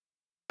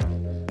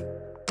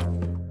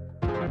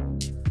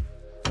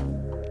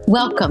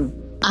Welcome.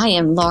 I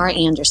am Laura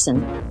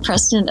Anderson,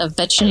 President of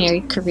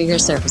Veterinary Career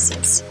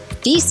Services.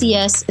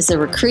 VCS is a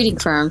recruiting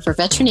firm for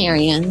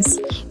veterinarians,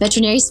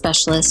 veterinary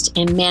specialists,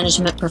 and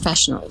management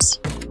professionals.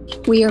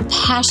 We are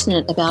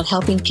passionate about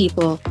helping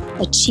people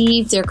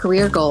achieve their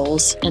career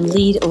goals and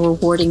lead a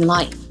rewarding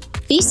life.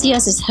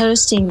 VCS is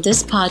hosting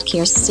this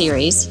podcast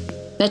series,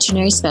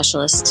 Veterinary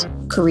Specialist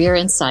Career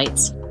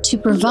Insights, to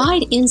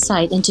provide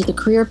insight into the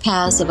career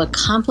paths of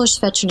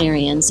accomplished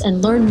veterinarians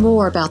and learn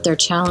more about their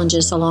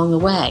challenges along the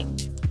way.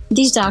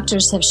 These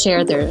doctors have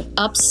shared their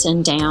ups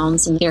and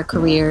downs in their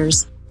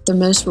careers, the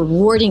most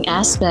rewarding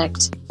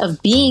aspect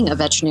of being a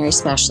veterinary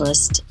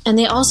specialist, and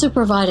they also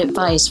provide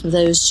advice for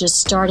those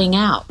just starting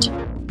out.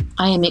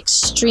 I am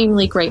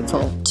extremely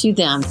grateful to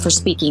them for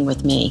speaking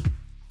with me.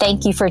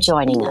 Thank you for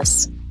joining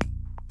us.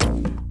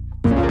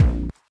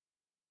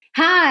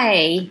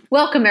 Hi,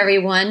 welcome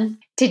everyone.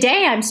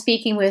 Today I'm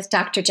speaking with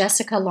Dr.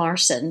 Jessica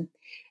Larson,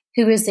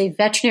 who is a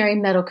veterinary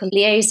medical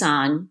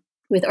liaison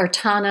with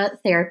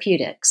Artana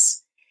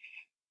Therapeutics.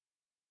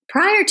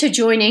 Prior to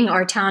joining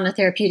Artana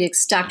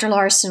Therapeutics, Dr.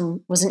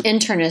 Larson was an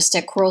internist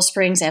at Coral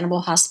Springs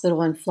Animal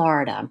Hospital in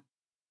Florida.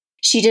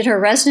 She did her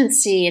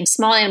residency in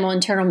small animal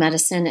internal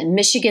medicine at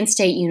Michigan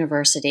State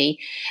University,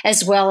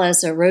 as well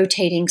as a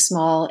rotating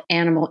small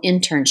animal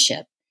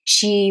internship.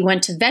 She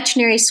went to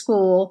veterinary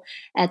school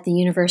at the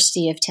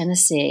University of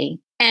Tennessee.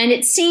 And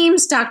it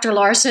seems, Dr.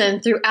 Larson,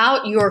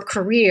 throughout your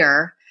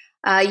career,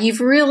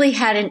 you've really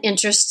had an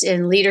interest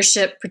in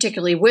leadership,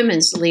 particularly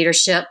women's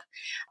leadership,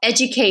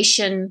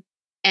 education,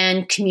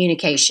 and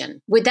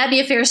communication. Would that be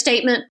a fair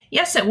statement?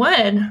 Yes, it would.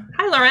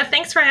 Hi, Laura.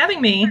 Thanks for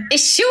having me.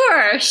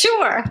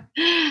 Sure.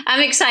 I'm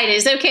excited.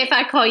 Is it okay if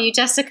I call you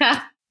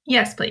Jessica?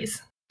 Yes,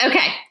 please.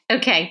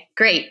 Okay,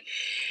 great.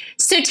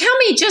 So tell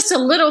me just a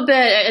little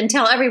bit and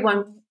tell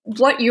everyone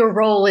what your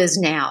role is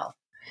now.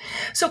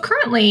 So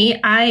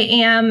currently, I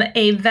am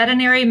a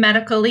veterinary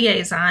medical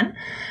liaison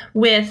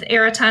with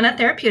Artana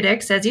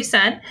Therapeutics, as you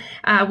said,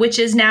 which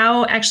is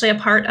now actually a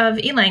part of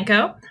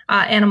Elanco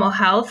Animal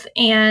Health.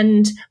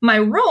 And my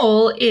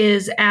role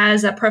is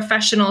as a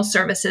professional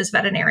services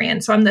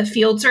veterinarian. So I'm the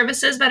field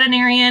services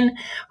veterinarian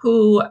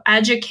who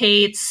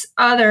educates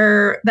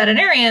other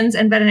veterinarians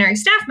and veterinary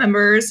staff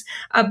members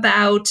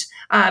about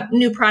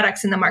new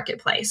products in the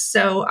marketplace.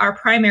 So our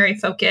primary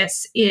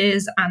focus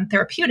is on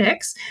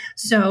therapeutics.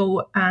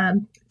 So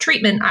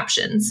treatment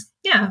options,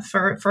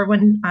 for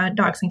when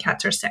dogs and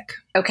cats are sick.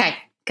 Okay,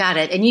 got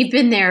it. And you've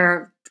been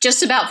there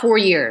just about 4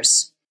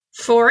 years.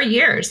 4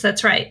 years,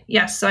 that's right.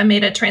 Yes, so I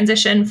made a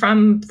transition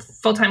from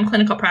full-time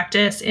clinical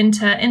practice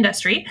into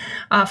industry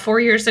 4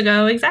 years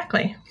ago,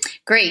 exactly.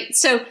 Great.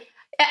 So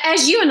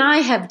as you and I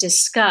have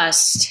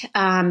discussed,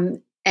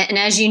 and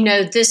as you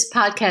know, this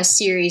podcast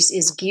series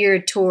is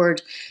geared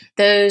toward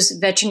those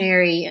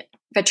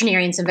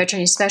veterinarians and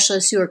veterinary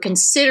specialists who are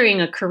considering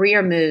a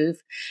career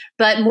move,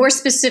 but more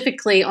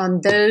specifically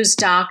on those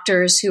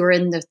doctors who are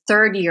in the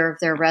third year of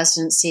their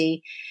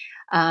residency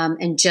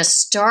and just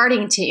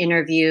starting to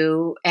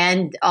interview,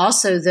 and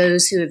also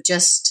those who have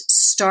just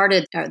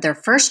started their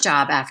first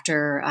job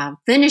after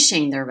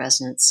finishing their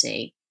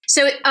residency.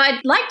 So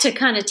I'd like to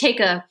kind of take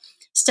a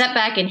step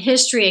back in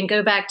history and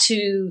go back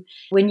to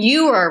when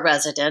you were a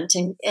resident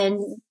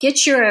and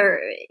get your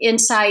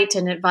insight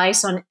and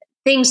advice on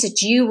things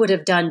that you would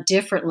have done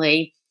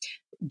differently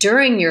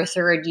during your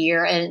third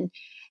year and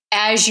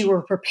as you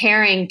were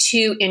preparing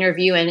to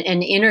interview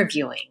and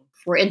interviewing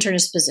for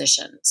internist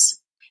positions.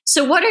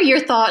 So what are your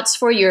thoughts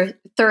for your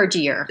third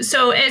year?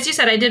 So as you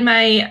said, I did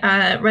my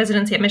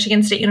residency at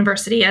Michigan State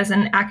University as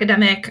an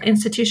academic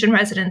institution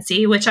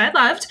residency, which I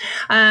loved,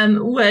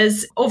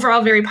 was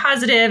overall very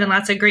positive and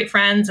lots of great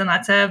friends and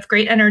lots of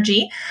great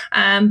energy.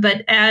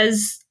 But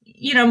as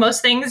you know,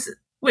 most things,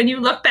 when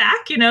you look back,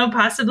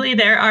 possibly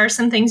there are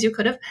some things you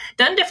could have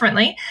done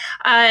differently.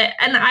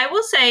 And I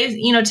will say,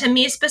 to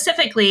me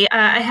specifically,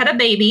 I had a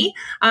baby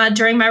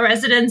during my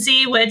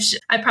residency, which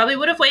I probably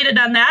would have waited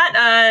on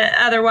that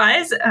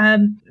otherwise.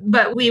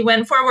 But we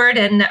went forward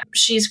and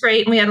she's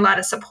great and we had a lot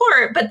of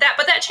support, but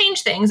that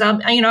changed things.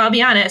 I'll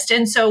be honest.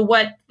 And so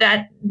what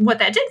that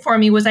did for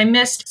me was I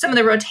missed some of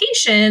the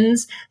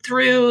rotations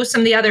through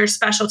some of the other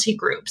specialty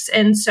groups.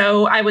 And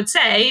so I would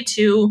say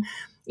to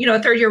a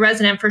third year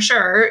resident for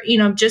sure,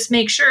 just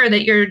make sure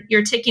that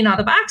you're ticking all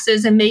the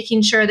boxes and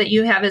making sure that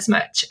you have as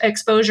much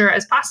exposure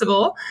as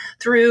possible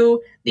through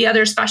the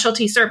other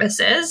specialty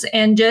services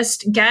and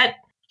just get,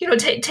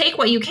 take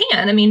what you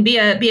can. I mean, be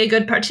a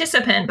good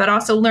participant, but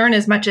also learn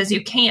as much as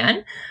you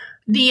can.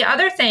 The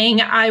other thing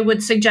I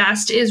would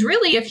suggest is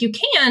really, if you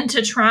can,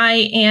 to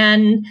try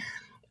and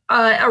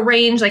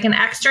arrange like an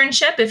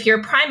externship. If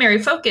your primary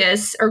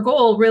focus or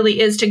goal really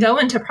is to go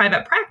into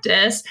private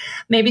practice,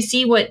 maybe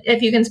see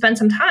if you can spend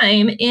some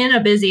time in a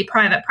busy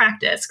private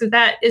practice, because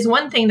that is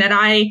one thing that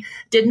I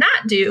did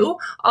not do.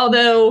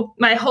 Although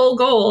my whole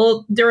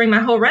goal during my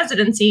whole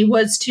residency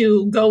was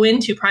to go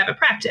into private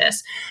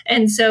practice.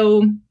 And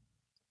so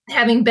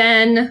having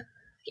been,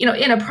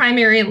 in a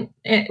primary,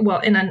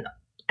 in an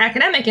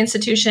academic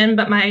institution,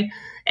 but my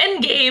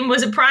end game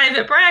was a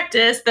private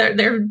practice,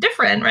 they're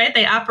different, right?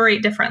 They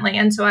operate differently.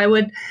 And so I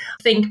would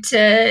think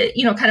to,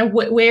 kind of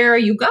where are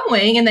you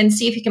going, and then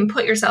see if you can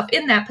put yourself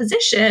in that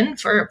position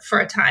for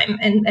a time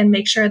and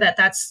make sure that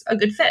that's a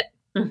good fit.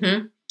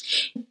 Mm-hmm.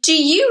 Do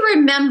you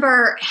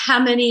remember how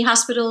many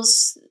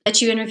hospitals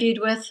that you interviewed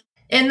with?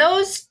 In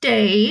those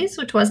days,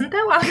 which wasn't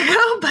that long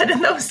ago, but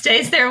in those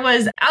days, there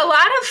was a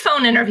lot of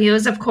phone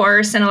interviews, of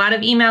course, and a lot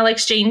of email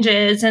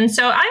exchanges. And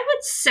so I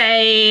would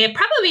say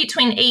probably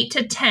between 8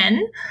 to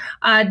 10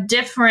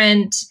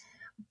 different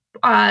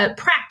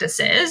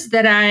practices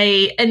that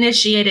I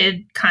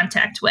initiated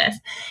contact with.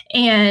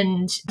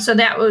 And so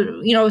that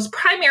was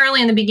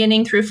primarily in the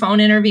beginning through phone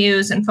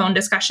interviews and phone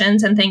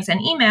discussions and things and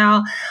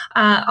email.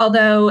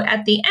 Although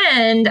at the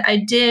end, I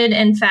did,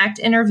 in fact,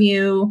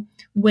 interview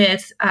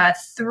with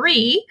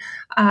 3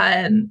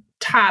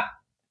 top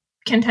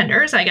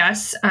contenders, I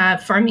guess,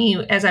 for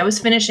me as I was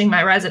finishing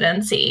my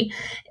residency.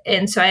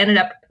 And so I ended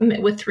up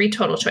with 3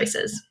 total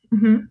choices.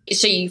 Mm-hmm.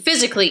 So you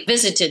physically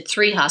visited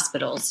 3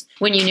 hospitals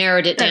when you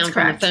narrowed it down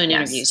from the phone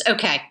interviews.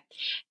 Okay,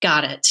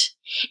 got it.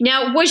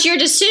 Now, was your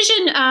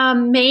decision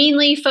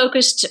mainly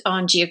focused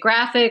on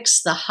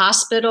geographics, the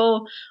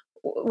hospital?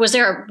 Was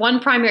there one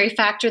primary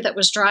factor that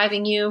was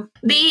driving you?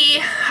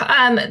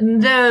 I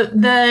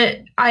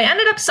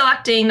ended up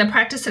selecting the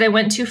practice that I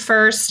went to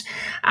first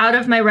out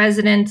of my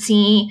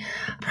residency,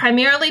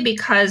 primarily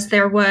because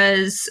there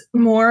was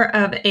more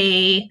of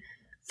a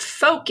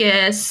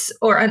focus,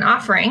 or an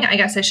offering, I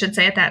guess I should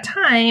say at that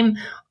time,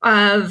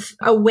 of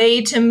a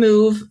way to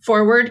move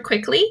forward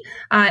quickly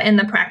in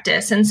the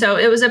practice. And so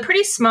it was a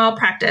pretty small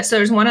practice. So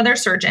there's one other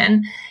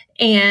surgeon.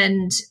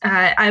 And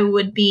I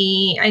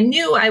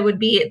knew I would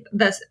be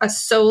a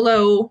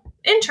solo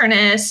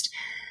internist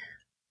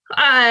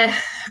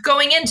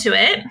going into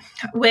it,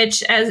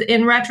 which, as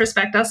in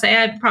retrospect, I'll say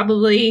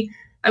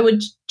I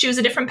would choose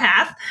a different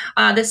path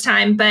this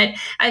time. But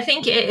I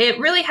think it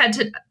really had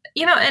to,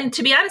 and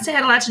to be honest, it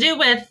had a lot to do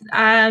with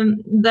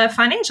the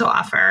financial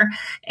offer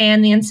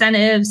and the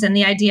incentives and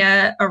the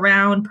idea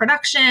around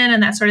production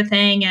and that sort of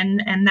thing.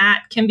 And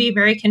that can be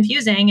very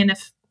confusing. And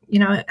if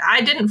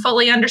I didn't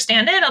fully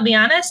understand it, I'll be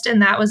honest, and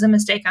that was a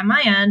mistake on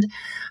my end.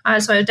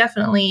 So I would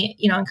definitely,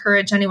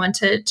 encourage anyone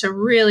to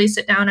really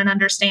sit down and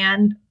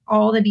understand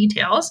all the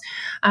details.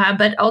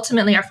 But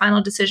ultimately, our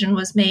final decision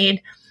was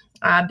made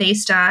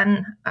based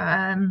on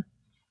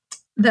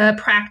the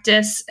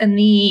practice and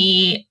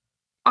the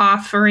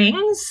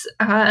offerings,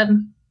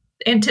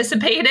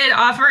 anticipated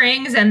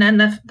offerings, and then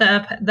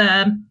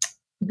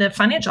the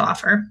financial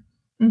offer.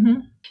 Mm-hmm.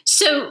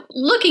 So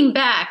looking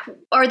back,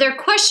 are there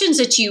questions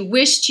that you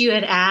wished you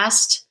had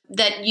asked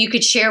that you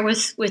could share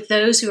with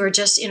those who are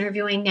just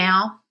interviewing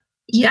now?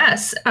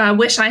 Yes.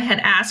 Wish I had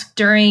asked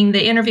during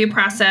the interview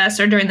process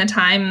or during the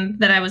time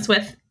that I was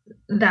with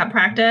that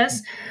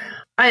practice.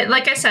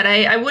 Like I said,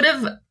 I would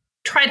have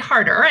tried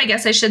harder, I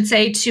guess I should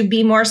say, to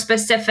be more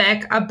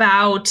specific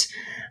about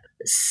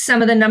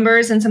some of the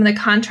numbers and some of the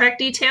contract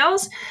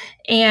details.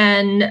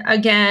 And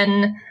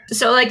again,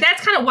 so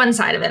that's kind of one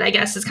side of it, I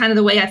guess, is kind of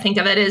the way I think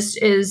of it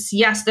is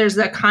yes, there's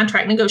the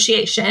contract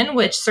negotiation,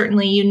 which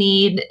certainly you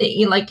need,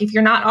 if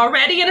you're not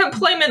already an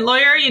employment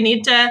lawyer, you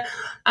need to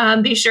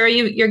be sure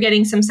you're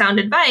getting some sound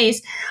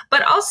advice,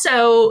 but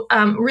also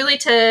really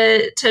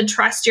to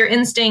trust your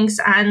instincts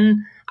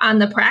on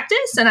the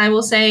practice. And I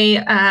will say,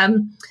 I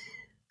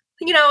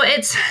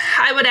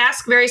would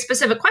ask very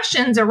specific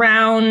questions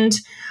around,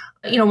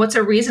 what's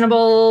a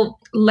reasonable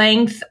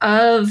length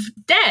of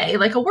day,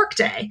 like a work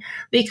day?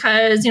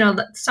 Because,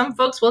 some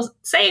folks will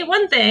say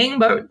one thing,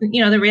 but,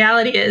 the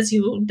reality is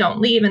you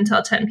don't leave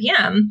until 10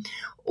 p.m.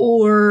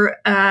 Or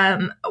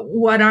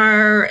what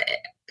are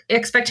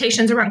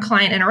expectations around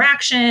client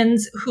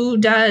interactions? Who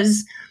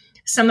does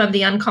some of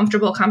the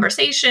uncomfortable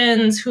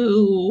conversations?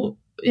 Who,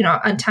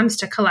 attempts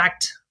to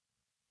collect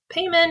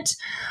payment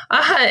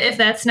if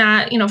that's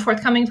not,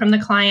 forthcoming from the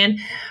client?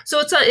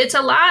 So it's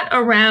a lot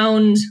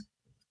around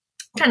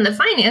kind of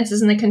the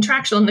finances and the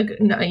contractual,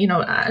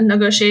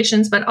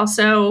 negotiations, but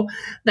also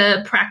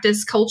the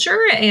practice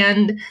culture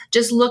and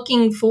just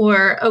looking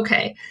for,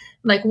 okay,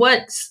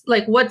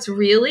 what's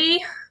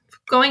really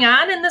going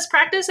on in this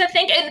practice, I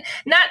think. And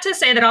not to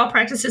say that all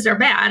practices are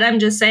bad. I'm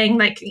just saying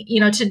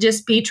to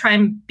just try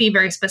and be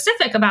very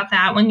specific about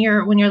that when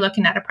you're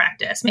looking at a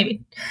practice.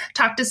 Maybe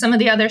talk to some of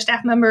the other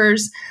staff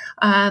members,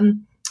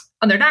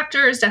 other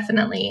doctors,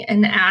 definitely,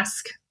 and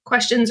ask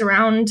questions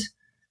around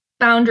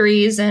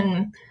boundaries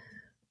and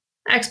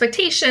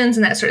expectations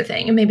and that sort of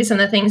thing. And maybe some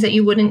of the things that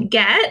you wouldn't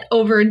get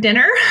over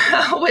dinner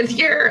with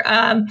your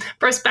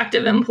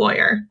prospective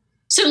employer.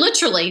 So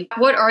literally,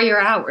 what are your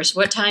hours?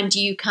 What time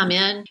do you come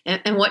in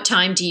and what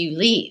time do you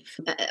leave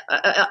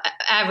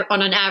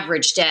on an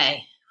average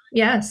day?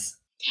 Yes.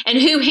 And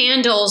who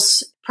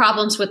handles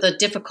problems with a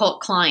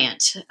difficult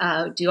client?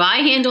 Do I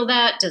handle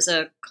that? Does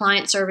a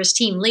client service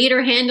team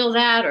leader handle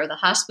that, or the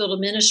hospital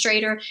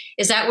administrator?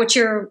 Is that what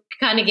you're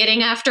kind of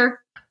getting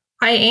after?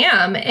 I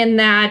am. And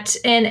not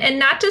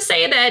to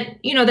say that,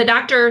 the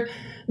doctor,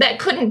 that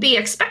couldn't be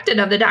expected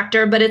of the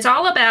doctor, but it's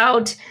all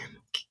about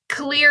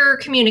clear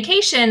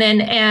communication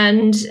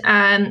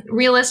and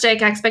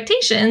realistic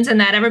expectations, and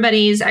that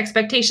everybody's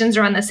expectations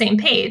are on the same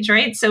page,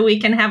 right? So we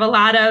can have a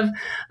lot of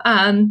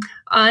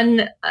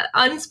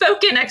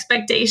unspoken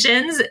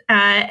expectations,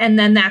 and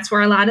then that's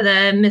where a lot of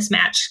the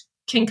mismatch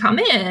can come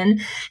in.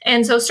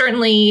 And so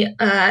certainly,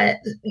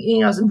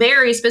 some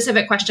very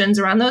specific questions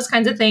around those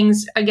kinds of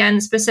things.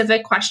 Again,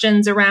 specific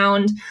questions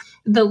around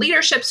the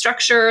leadership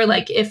structure,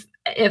 like if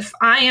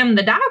I am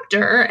the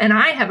doctor and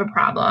I have a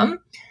problem,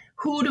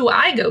 who do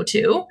I go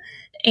to?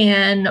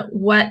 And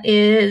what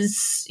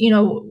is,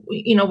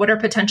 what are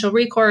potential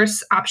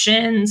recourse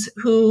options?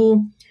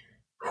 Who,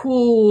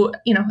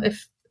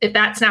 if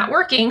that's not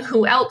working,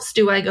 who else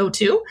do I go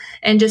to?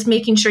 And just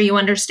making sure you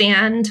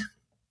understand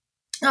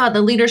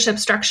the leadership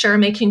structure,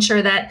 making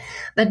sure that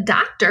the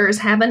doctors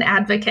have an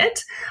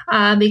advocate,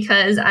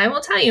 because I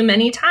will tell you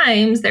many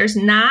times there's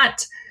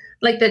not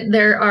like that.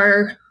 There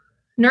are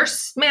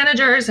nurse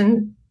managers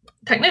and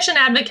technician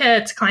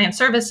advocates, client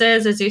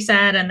services, as you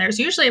said, and there's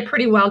usually a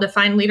pretty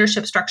well-defined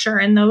leadership structure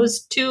in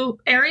those two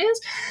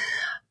areas.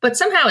 But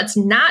somehow it's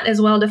not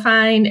as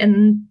well-defined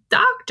in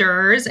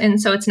doctors,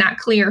 and so it's not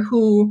clear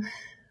who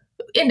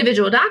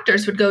individual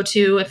doctors would go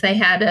to if they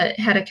had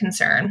a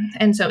concern.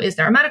 And so is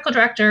there a medical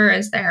director?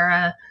 Is there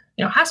a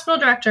hospital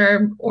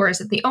director? Or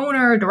is it the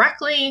owner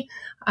directly?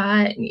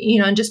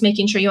 And just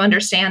making sure you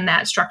understand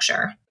that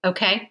structure.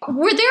 Okay.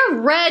 Were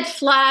there red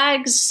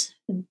flags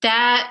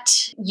that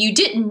you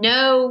didn't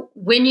know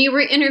when you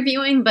were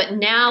interviewing, but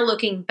now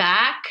looking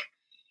back,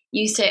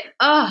 you say,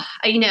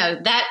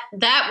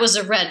 that was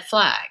a red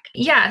flag?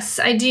 Yes,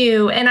 I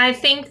do. And I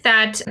think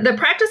that the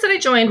practice that I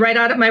joined right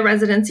out of my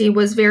residency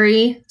was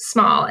very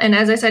small. And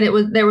as I said,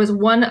 there was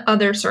one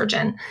other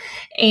surgeon,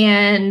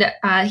 and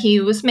he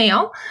was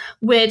male,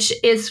 which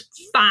is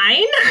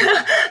fine.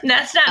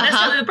 That's not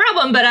necessarily the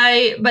problem.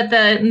 But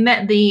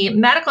the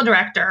medical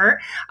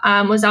director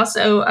was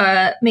also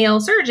a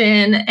male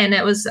surgeon, and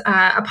it was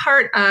a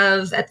part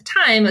of, at the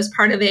time,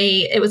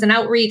 it was an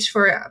outreach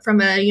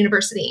from a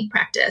university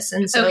practice.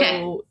 And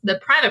so the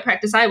private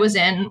practice I was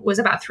in was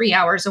about 3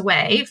 hours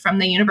away from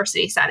the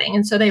university setting.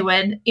 And so they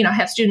would,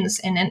 have students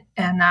and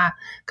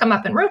come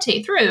up and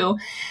rotate through.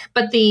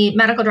 But the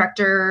medical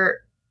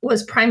director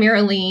was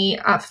primarily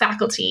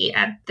faculty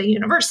at the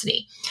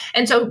university.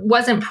 And so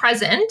wasn't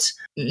present,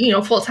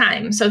 full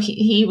time. So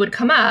he would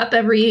come up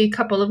every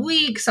couple of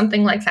weeks,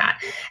 something like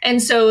that.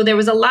 And so there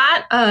was a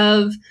lot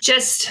of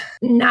just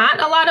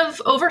not a lot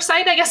of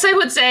oversight, I guess I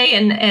would say,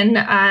 and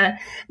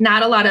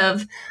not a lot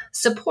of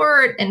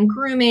support and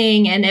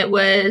grooming. And it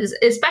was,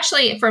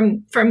 especially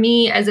for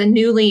me as a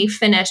newly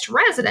finished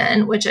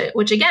resident, which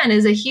again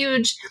is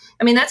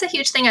that's a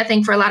huge thing, I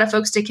think, for a lot of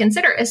folks to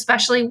consider,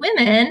 especially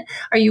women.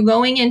 Are you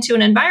going into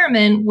an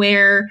environment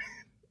where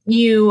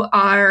you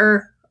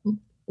are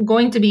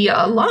going to be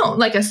alone,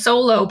 like a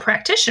solo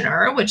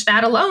practitioner, which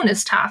that alone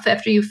is tough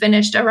after you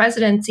finished a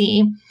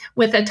residency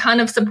with a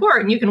ton of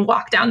support and you can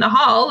walk down the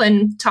hall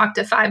and talk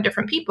to 5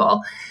 different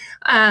people.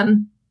 Are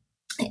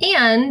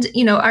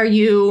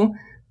you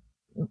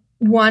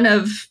one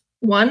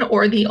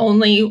or the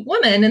only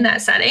woman in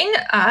that setting,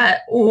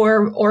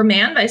 or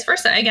man, vice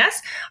versa, I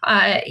guess,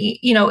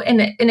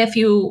 and if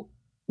you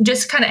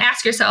just kind of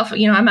ask yourself,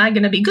 am I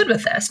going to be good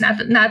with this? Not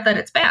that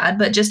it's bad,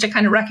 but just to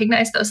kind of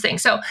recognize those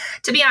things. So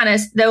to be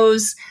honest,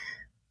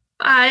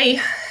 I,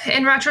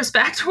 in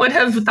retrospect, would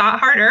have thought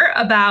harder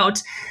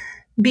about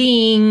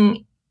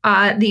being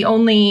the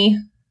only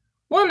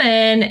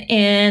woman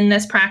in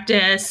this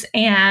practice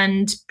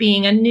and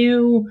being a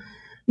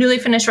newly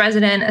finished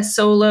resident, a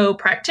solo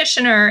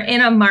practitioner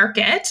in a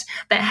market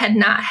that had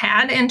not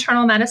had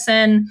internal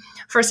medicine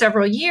for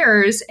several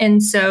years.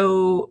 And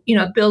so,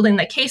 building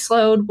the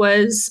caseload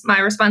was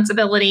my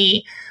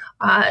responsibility,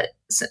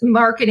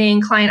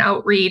 marketing, client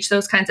outreach,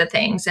 those kinds of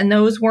things. And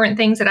those weren't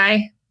things that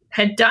I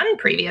had done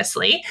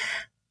previously.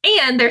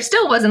 And there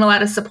still wasn't a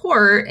lot of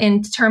support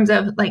in terms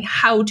of like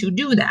how to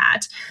do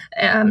that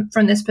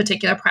from this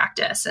particular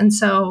practice. And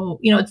so,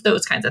 it's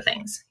those kinds of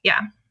things.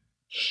 Yeah.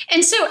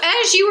 And so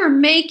as you were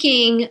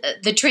making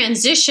the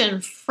transition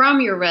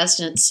from your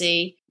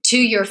residency to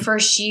your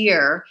first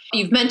year,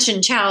 you've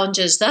mentioned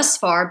challenges thus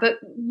far, but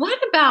what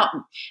about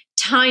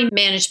time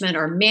management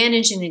or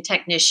managing the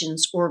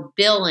technicians or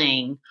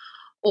billing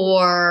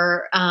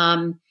or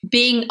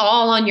being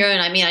all on your own?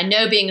 I mean, I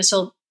know being a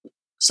solo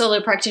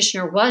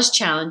practitioner was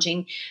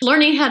challenging.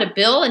 Learning how to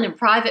bill in a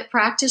private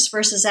practice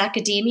versus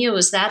academia,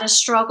 was that a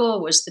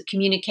struggle? Was the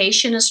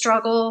communication a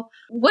struggle?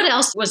 What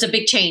else was a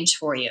big change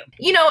for you?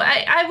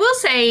 I will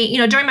say,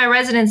 during my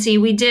residency,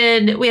 we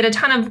had a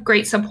ton of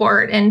great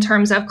support in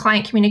terms of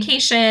client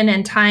communication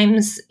and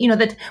times,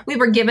 that we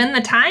were given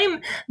the time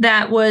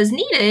that was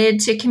needed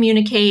to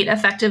communicate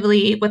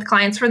effectively with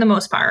clients for the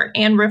most part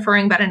and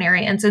referring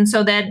veterinarians. And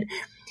so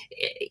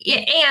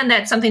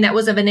that's something that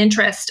was of an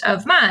interest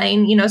of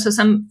mine, so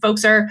some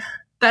folks are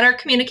better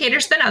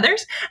communicators than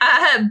others,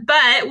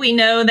 but we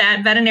know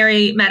that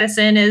veterinary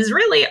medicine is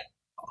really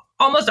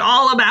almost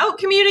all about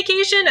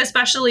communication,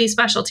 especially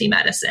specialty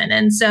medicine.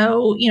 And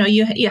so,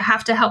 you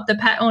have to help the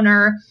pet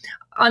owner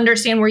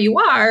understand where you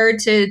are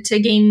to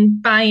gain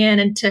buy-in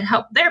and to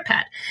help their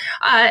pet.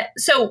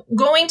 So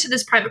going to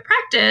this private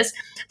practice,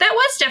 that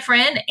was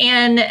different.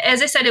 And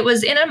as I said, it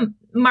was in a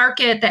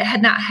market that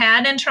had not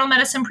had internal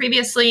medicine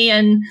previously.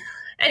 And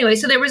anyway,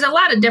 so there was a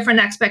lot of different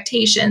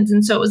expectations.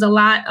 And so it was a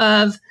lot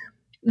of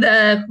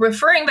the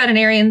referring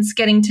veterinarians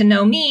getting to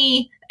know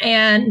me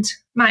and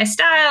my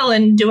style,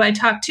 and do I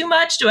talk too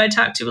much? Do I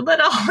talk too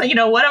little?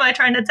 What am I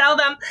trying to tell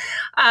them?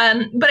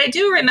 But I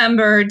do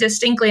remember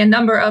distinctly a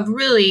number of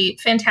really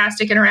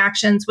fantastic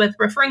interactions with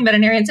referring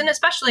veterinarians, and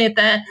especially at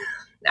the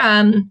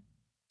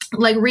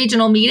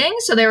regional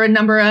meetings. So there were a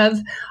number of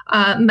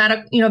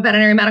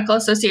veterinary medical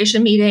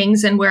association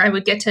meetings, and where I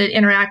would get to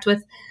interact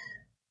with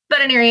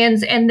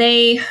veterinarians, and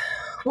they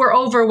were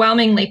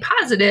overwhelmingly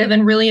positive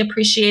and really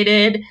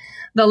appreciated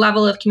the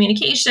level of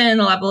communication,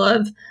 the level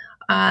of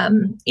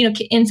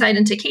insight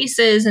into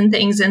cases and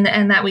things, and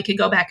that we could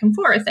go back and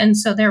forth. And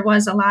so there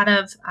was a lot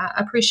of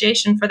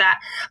appreciation for that.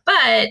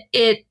 But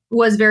it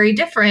was very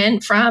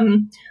different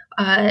from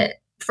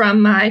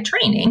my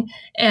training.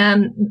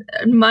 And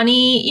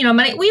money,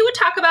 we would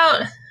talk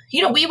about,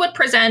 we would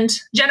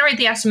generate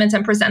the estimates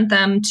and present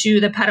them to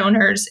the pet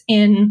owners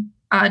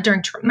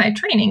during my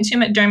trainings,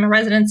 during my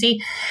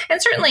residency. And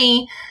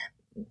certainly,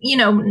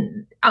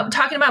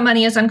 talking about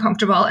money is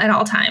uncomfortable at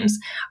all times.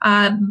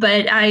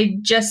 But I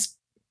just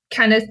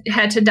kind of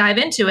had to dive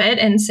into it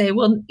and say,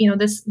 well,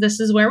 this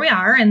is where we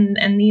are.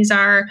 And these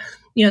are,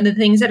 the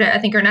things that I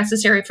think are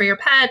necessary for your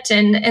pet.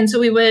 And so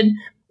we would,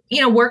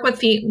 work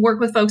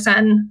with folks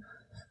on,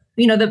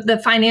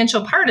 the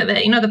financial part of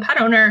it, the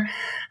pet owner.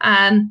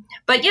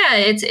 But yeah,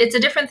 it's a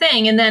different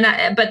thing. And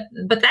then,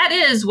 but that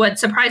is what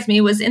surprised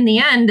me was, in the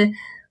end,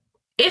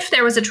 if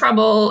there was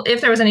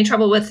any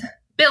trouble with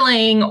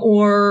billing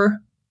or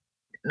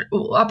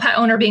a pet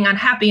owner being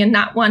unhappy and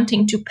not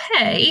wanting to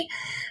pay,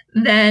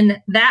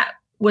 then that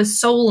was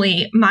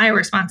solely my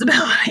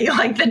responsibility.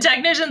 Like, the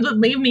technicians would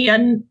leave me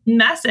a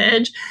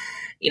message,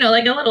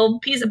 like a little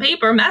piece of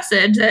paper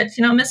message that,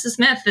 Mrs.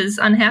 Smith is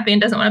unhappy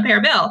and doesn't want to pay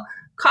her bill.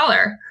 Call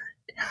her.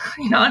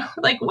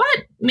 Like,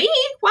 what? Me?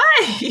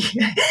 Why?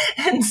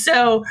 And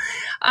so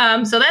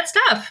that's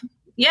tough.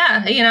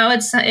 Yeah.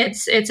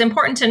 It's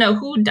important to know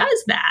who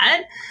does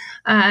that.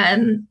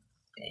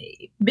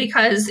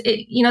 Because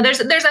there's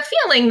a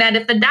feeling that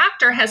if the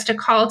doctor has to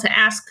call to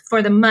ask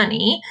for the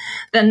money,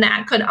 then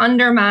that could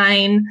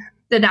undermine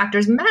the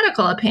doctor's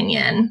medical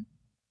opinion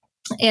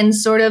and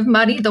sort of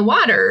muddy the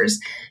waters,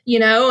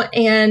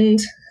 and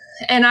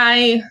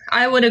I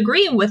would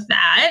agree with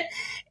that.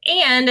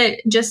 And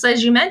just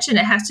as you mentioned,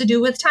 it has to do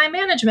with time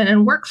management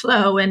and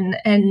workflow and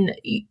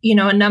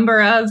a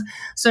number of,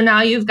 so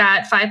now you've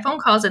got 5 phone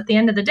calls at the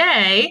end of the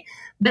day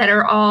that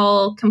are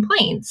all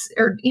complaints,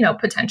 or,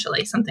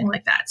 potentially something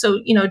like that.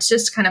 So, it's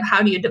just kind of,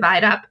 how do you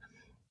divide up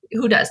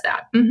who does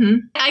that?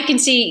 Mm-hmm. I can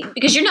see,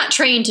 because you're not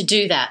trained to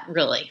do that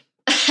really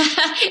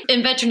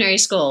in veterinary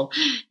school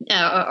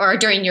or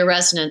during your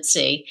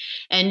residency.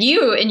 And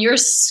you, in your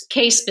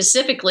case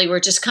specifically, were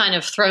just kind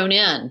of thrown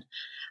in,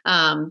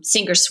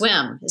 sink or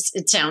swim,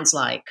 it sounds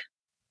like.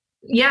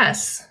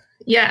 Yes.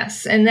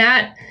 And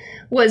that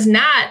was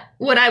not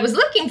what I was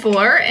looking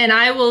for. And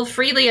I will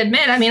freely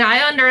admit,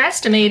 I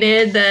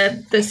underestimated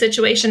the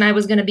situation I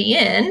was going to be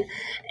in.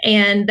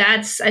 And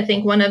that's, I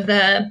think, one of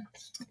the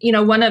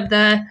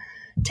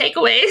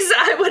takeaways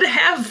I would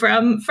have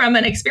from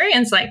an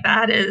experience like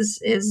that is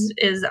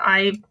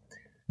I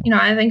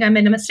think I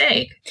made a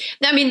mistake.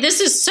 This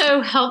is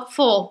so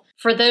helpful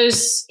for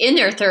those in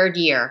their third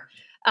year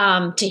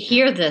to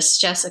hear this,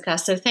 Jessica.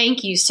 So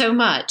thank you so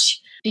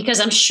much, because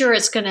I'm sure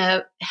it's going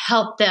to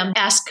help them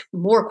ask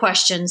more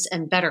questions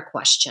and better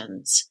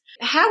questions.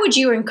 How would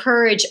you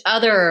encourage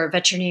other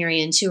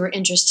veterinarians who are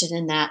interested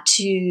in that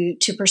to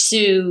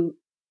pursue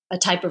this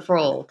type of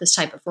role?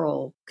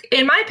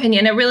 In my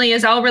opinion, it really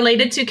is all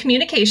related to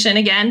communication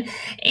again,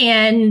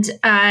 and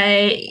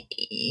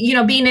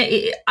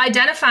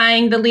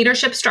identifying the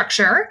leadership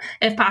structure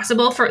if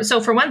possible.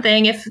 For one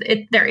thing, if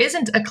there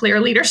isn't a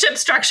clear leadership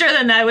structure,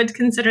 then I would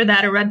consider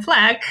that a red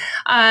flag.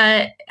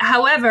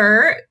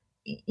 However,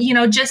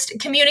 just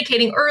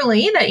communicating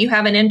early that you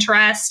have an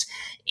interest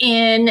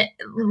in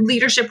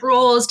leadership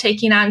roles,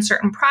 taking on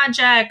certain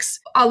projects,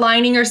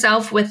 aligning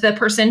yourself with the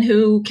person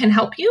who can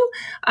help you,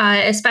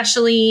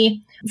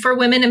 especially for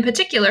women in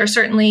particular,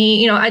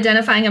 certainly,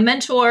 identifying a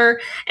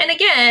mentor. And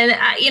again,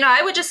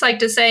 I would just like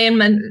to say,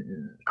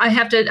 and I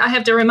have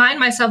to remind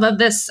myself of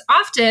this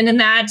often, in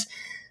that,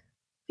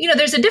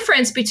 there's a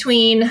difference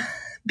between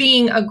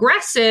being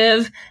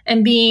aggressive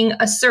and being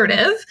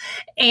assertive.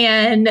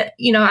 And,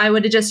 I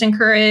would just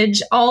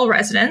encourage all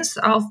residents,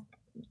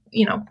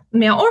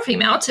 male or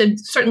female, to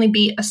certainly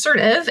be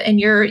assertive.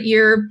 And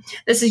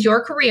this is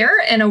your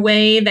career, in a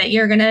way that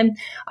you're going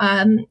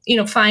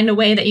to, find a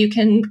way that you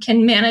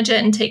can manage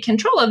it and take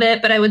control of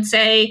it. But I would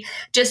say,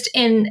 just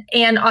in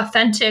an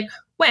authentic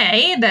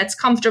way that's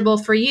comfortable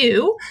for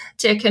you,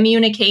 to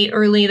communicate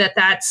early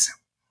that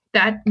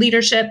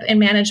leadership and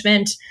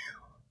management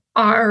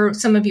are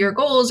some of your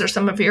goals or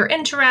some of your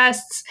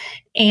interests,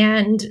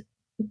 and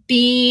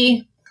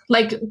be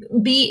like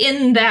be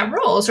in that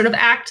role, sort of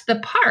act the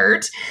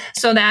part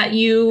so that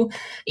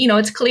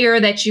it's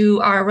clear that you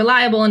are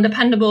reliable and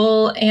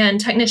dependable, and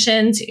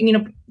technicians,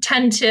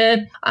 tend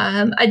to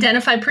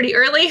identify pretty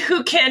early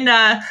who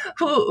can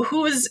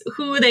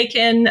who they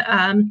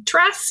can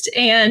trust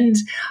and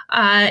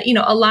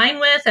align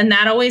with, and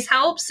that always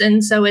helps.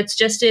 And so it's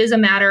just is a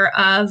matter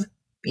of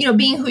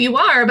being who you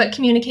are, but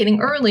communicating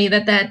early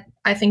that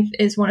I think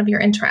is one of your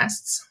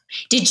interests.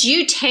 Did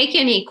you take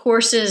any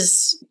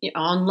courses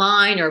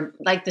online, or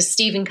like the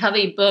Stephen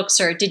Covey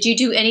books, or did you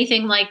do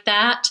anything like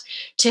that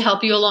to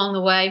help you along the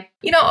way?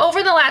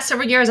 Over the last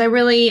several years,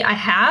 I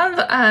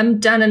have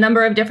done a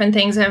number of different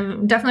things.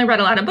 I've definitely read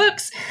a lot of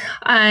books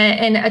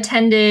and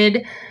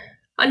attended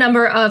a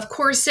number of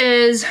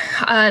courses.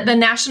 The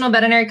national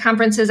veterinary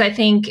conferences, I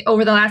think,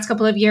 over the last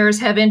couple of years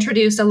have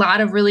introduced a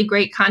lot of really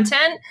great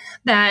content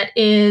that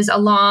is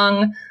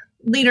along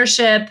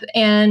leadership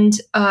and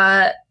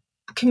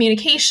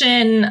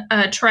communication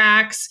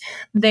tracks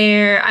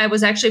there. I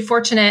was actually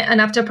fortunate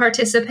enough to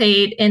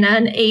participate in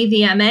an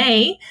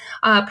AVMA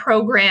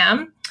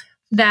program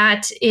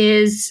that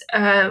is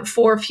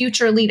for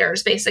future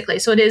leaders, basically.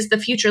 So it is the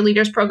Future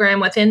Leaders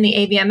program within the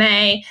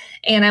AVMA,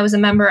 and I was a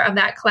member of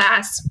that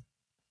class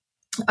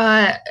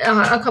a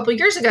couple of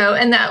years ago,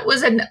 and that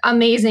was an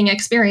amazing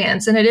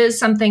experience. And it is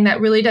something that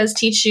really does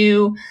teach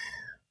you,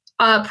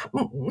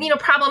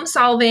 problem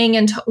solving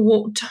and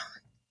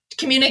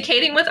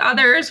communicating with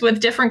others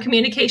with different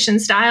communication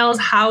styles,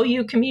 how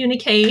you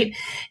communicate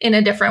in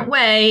a different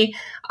way,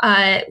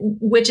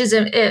 which is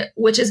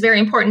very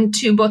important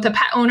to both the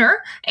pet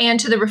owner and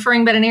to the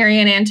referring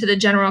veterinarian and to the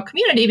general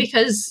community,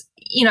 because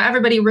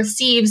everybody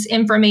receives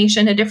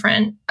information a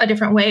different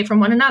way from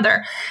one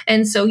another.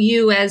 And so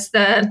you as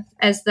the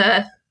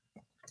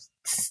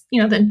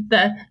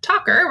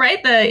talker,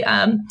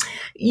 right?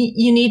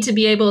 You need to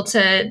be able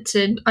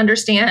to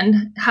understand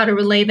how to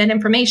relay that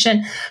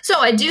information. So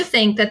I do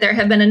think that there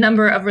have been a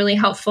number of really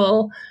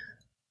helpful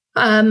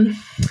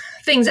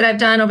things that I've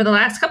done over the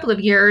last couple of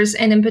years,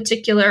 and in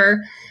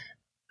particular,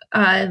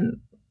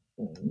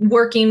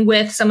 working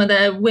with some of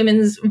the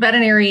women's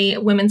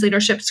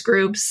leadership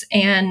groups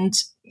and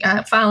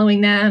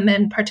following them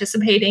and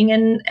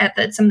participating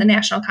at some of the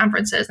national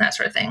conferences and that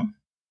sort of thing.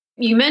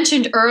 You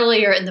mentioned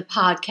earlier in the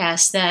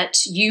podcast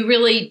that you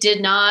really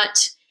did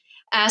not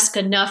ask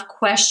enough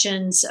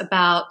questions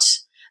about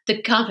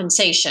the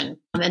compensation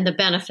and the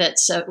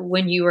benefits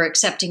when you were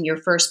accepting your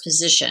first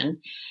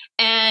position.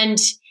 And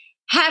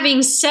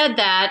having said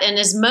that, and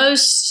as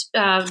most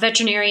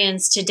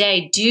veterinarians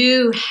today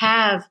do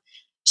have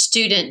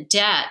student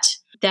debt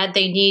that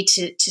they need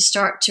to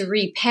start to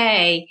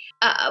repay,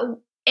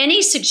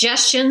 any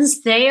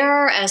suggestions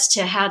there as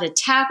to how to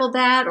tackle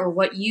that, or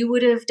what you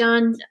would have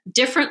done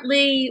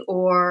differently,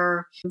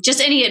 or just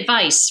any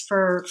advice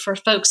for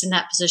folks in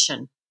that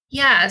position?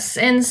 Yes.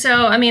 And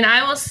so, I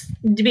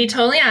will be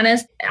totally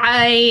honest,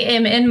 I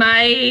am in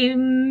my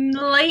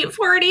late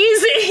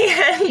 40s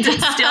and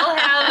still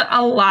have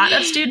a lot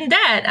of student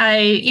debt.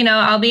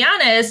 I'll be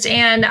honest,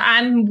 and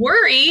I'm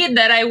worried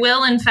that I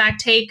will in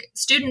fact take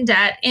student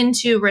debt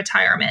into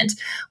retirement,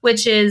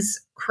 which is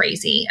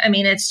crazy.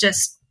 It's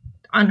just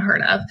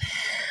unheard of.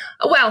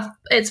 Well,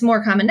 it's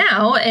more common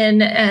now in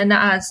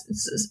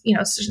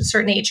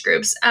certain age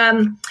groups.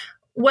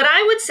 What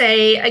I would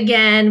say,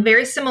 again,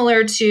 very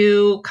similar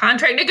to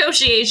contract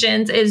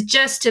negotiations, is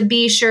just to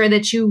be sure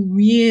that you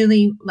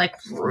really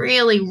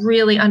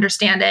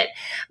understand it.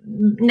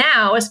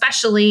 Now,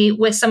 especially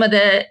with some of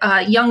the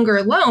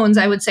younger loans,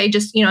 I would say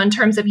just, in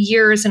terms of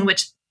years in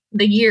which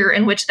the year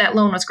in which that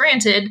loan was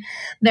granted,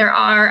 there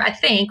are, I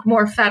think,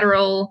 more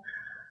federal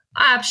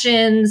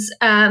options.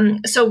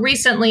 So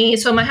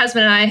my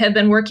husband and I have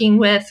been working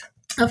with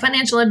a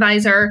financial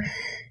advisor,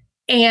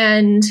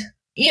 and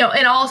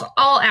in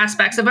all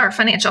aspects of our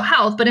financial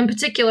health, but in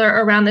particular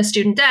around the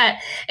student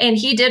debt. And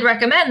he did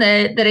recommend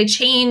that I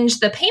change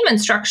the payment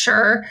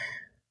structure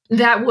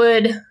that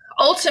would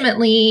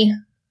ultimately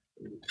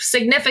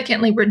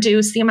significantly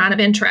reduce the amount of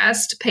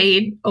interest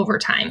paid over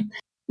time.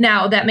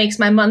 Now, that makes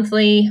my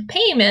monthly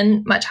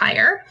payment much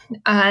higher,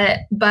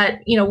 but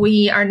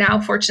we are now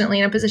fortunately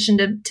in a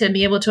position to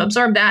be able to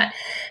absorb that.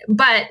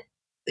 But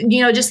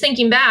just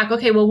thinking back,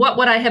 okay, well, what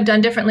would I have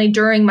done differently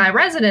during my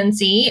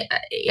residency?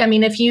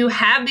 If you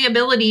have the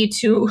ability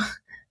to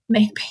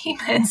make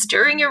payments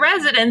during your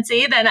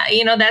residency, then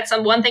that's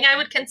one thing I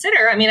would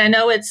consider. I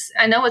know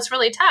it's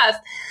really tough.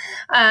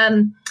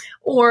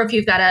 Or if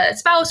you've got a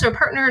spouse or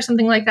partner or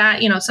something like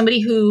that,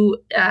 somebody who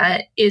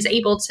is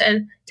able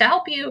to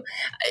help you.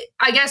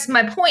 I guess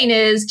my point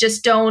is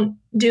just don't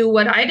do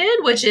what I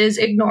did, which is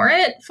ignore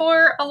it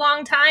for a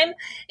long time.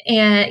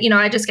 And,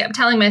 I just kept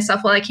telling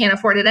myself, well, I can't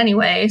afford it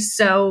anyway.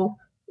 So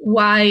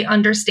why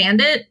understand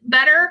it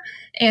better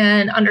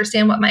and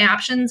understand what my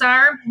options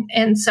are?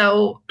 And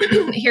so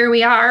here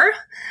we are,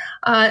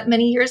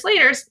 many years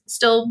later,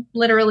 still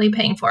literally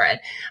paying for it.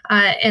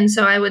 And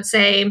so I would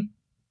say,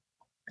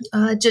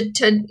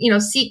 to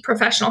seek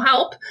professional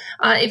help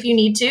if you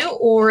need to,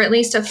 or at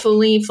least to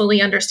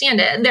fully understand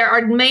it. There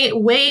are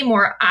way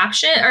more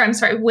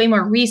way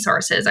more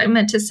resources, I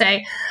meant to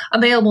say,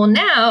 available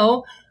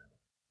now,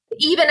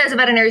 even as a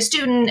veterinary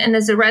student and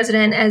as a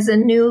resident, as a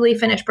newly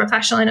finished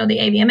professional. I know the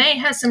AVMA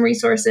has some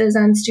resources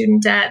on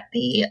student debt.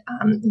 The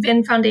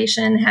VIN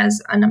Foundation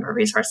has a number of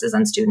resources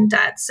on student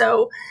debt.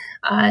 So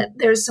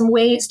there's some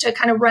ways to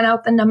kind of run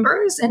out the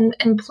numbers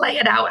and play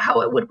it out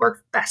how it would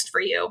work best for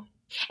you.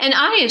 And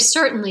I have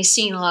certainly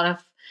seen a lot of,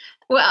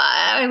 well,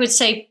 I would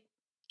say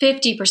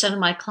 50% of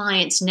my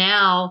clients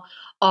now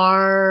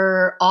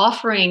are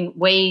offering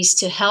ways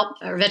to help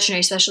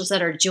veterinary specialists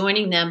that are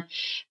joining them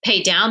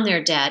pay down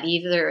their debt,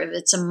 either if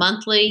it's a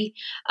monthly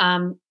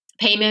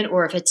payment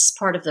or if it's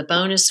part of the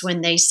bonus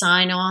when they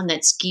sign on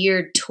that's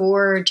geared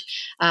toward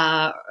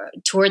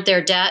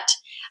their debt.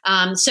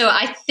 So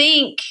I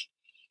think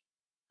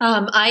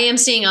I am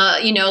seeing I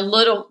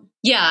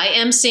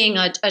am seeing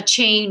a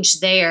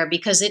change there,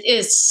 because it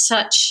is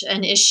such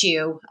an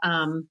issue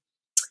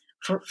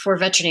for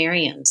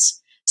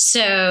veterinarians.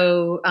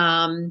 So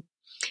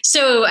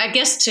I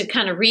guess to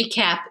kind of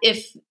recap,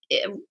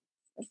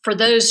 for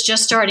those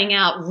just starting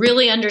out,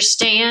 really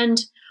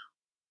understand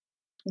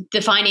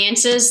the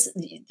finances,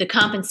 the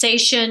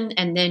compensation,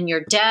 and then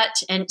your debt,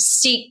 and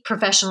seek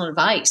professional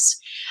advice.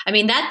 I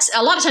mean, that's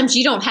a lot of times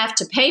you don't have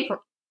to pay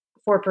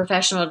for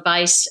professional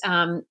advice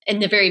in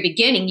the very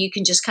beginning. You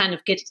can just kind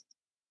of get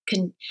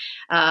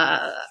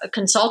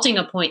consulting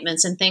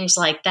appointments and things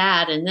like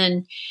that, and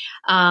then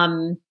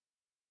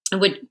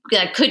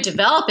that could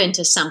develop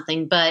into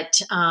something. But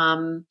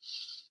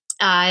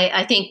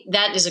I think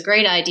that is a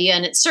great idea,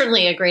 and it's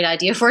certainly a great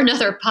idea for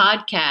another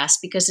podcast,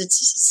 because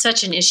it's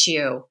such an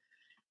issue,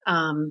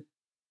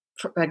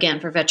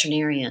 for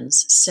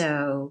veterinarians.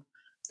 So,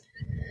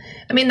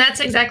 I mean, that's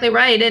exactly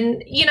right.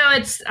 And,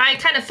 I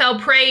kind of fell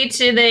prey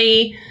to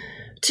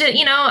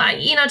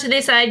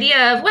this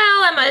idea of,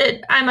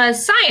 well, I'm a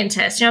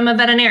scientist, I'm a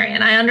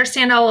veterinarian. I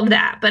understand all of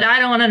that, but I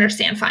don't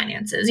understand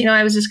finances.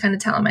 I was just kind of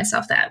telling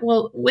myself that,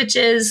 which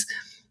is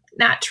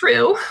not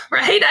true,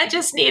 right? I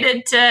just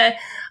needed to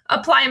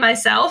apply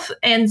myself.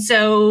 And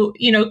so,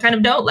 kind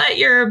of don't let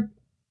your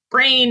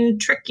brain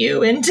trick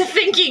you into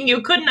thinking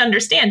you couldn't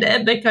understand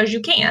it, because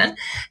you can.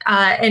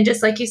 And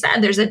just like you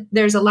said,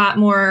 there's a lot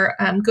more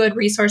good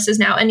resources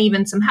now, and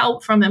even some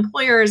help from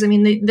employers. I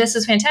mean, this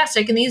is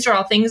fantastic. And these are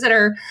all things that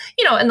are,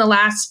 in the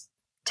last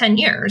 10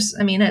 years.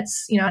 I mean,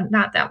 it's,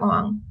 not that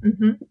long.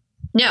 Mm-hmm.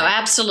 No,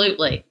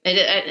 absolutely.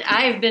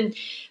 I've been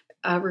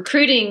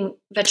recruiting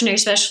veterinary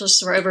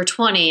specialists for over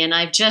 20, and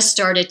I've just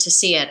started to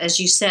see it, as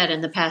you said,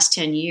 in the past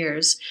 10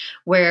 years,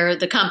 where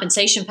the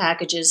compensation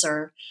packages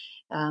are,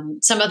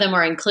 some of them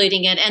are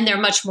including it, and they're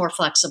much more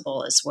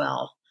flexible as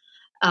well.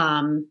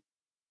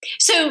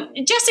 So,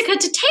 Jessica,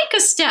 to take a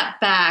step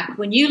back,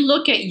 when you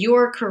look at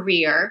your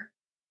career,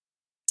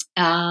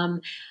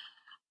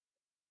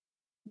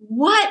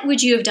 what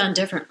would you have done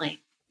differently?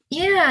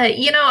 Yeah,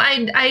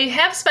 I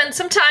have spent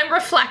some time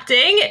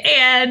reflecting,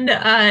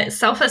 and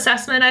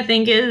self-assessment, I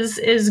think,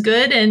 is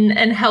good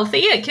and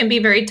healthy. It can be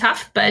very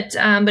tough, but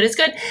it's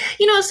good.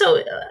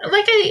 So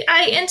like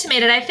I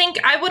intimated, I think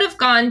I would have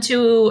gone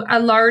to a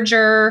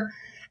larger,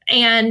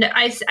 and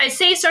I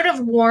say sort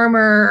of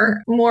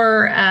warmer,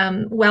 more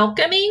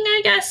welcoming,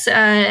 I guess,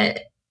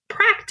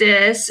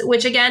 practice,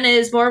 which again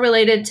is more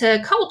related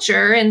to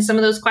culture and some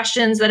of those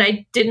questions that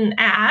I didn't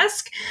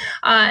ask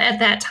at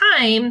that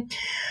time.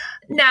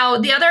 Now,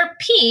 the other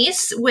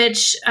piece,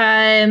 which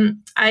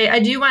I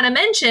do want to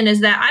mention,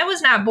 is that I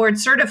was not board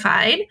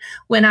certified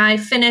when I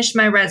finished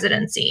my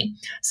residency.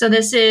 So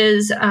this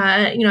is,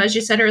 as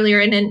you said earlier,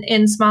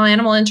 in small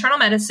animal internal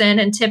medicine.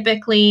 And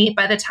typically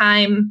by the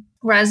time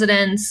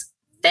residents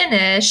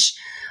finish,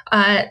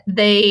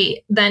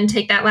 they then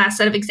take that last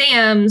set of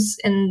exams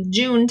in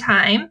June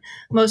time.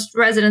 Most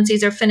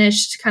residencies are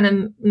finished kind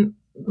of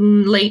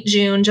late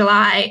June,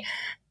 July.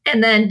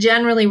 And then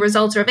generally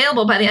results are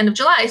available by the end of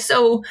July.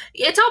 So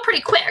it's all pretty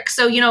quick.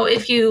 So,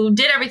 if you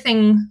did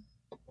everything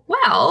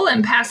well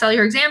and passed all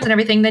your exams and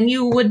everything, then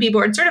you would be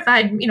board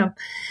certified,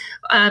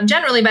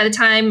 generally by the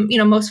time,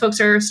 most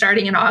folks are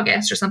starting in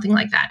August or something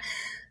like that.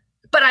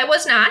 But I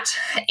was not.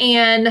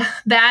 And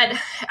that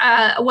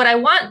what I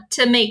want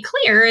to make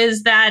clear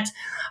is that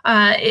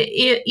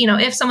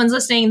if someone's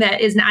listening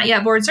that is not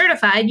yet board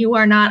certified, you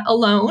are not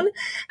alone.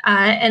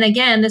 And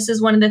again, this is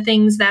one of the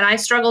things that I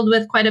struggled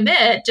with quite a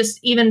bit,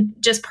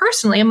 just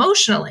personally,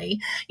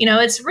 emotionally.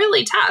 It's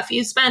really tough.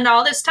 You spend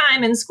all this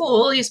time in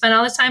school, you spend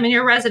all this time in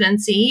your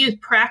residency, you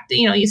practice,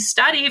 you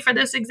study for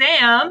this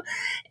exam,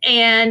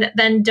 and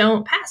then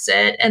don't pass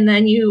it, and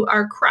then you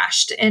are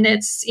crushed. And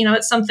it's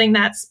something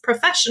that's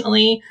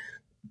professionally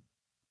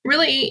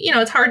really,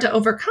 it's hard to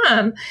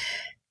overcome.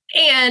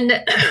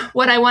 And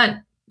what I want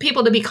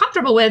people to be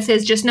comfortable with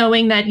is just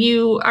knowing that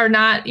you're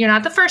not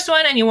the first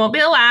one, and you won't be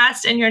the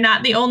last, and you're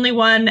not the only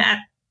one at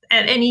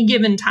any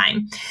given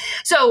time.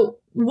 So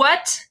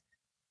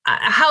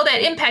how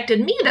that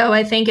impacted me, though,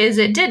 I think, is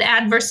it did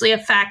adversely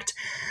affect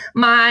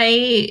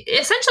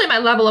essentially my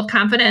level of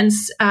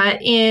confidence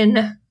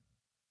in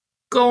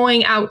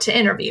going out to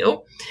interview,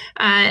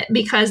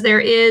 because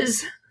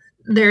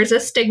there's a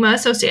stigma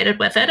associated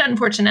with it,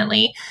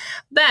 unfortunately.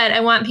 But I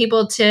want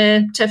people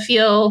to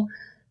feel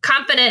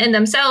confident in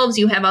themselves.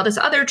 You have all this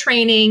other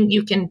training.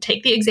 You can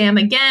take the exam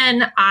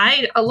again.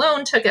 I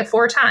alone took it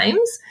 4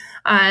 times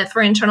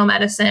for internal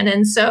medicine.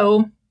 And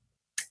so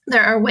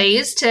there are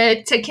ways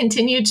to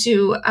continue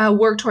to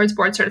work towards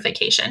board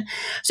certification.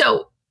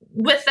 So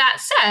with that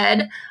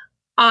said,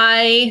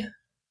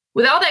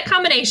 with all that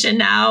combination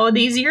now,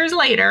 these years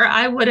later,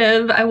 I would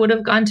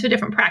have gone to a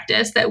different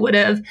practice that would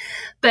have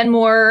been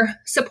more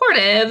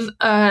supportive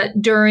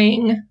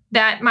during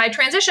my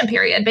transition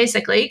period,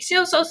 basically.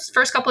 So those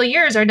first couple of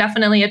years are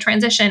definitely a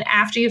transition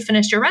after you've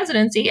finished your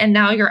residency and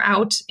now you're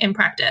out in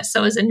practice.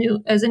 So as a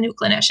new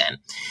clinician.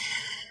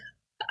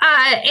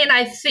 And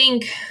I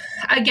think,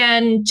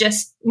 again,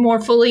 just more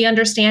fully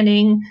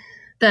understanding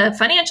the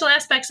financial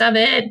aspects of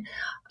it.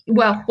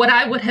 Well, what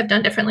I would have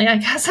done differently, I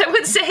guess I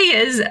would say,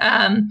 is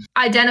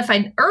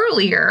identified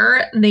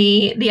earlier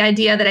the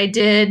idea that I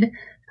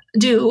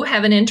do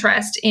have an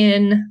interest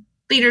in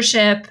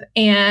leadership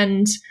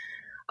and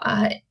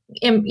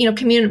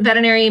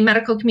veterinary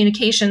medical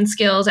communication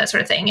skills, that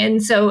sort of thing.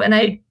 And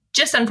I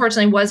just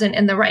unfortunately wasn't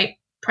in the right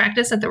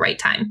practice at the right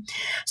time.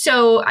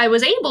 So I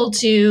was able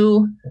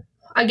to,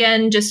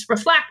 again, just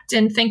reflect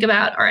and think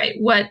about, all right,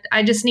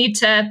 I just need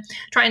to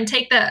try and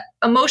take the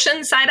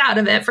emotion side out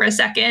of it for a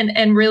second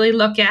and really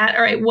look at,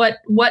 all right, what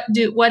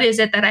is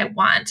it that I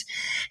want?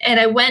 And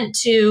I went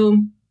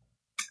to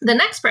the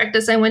next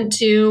practice I went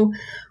to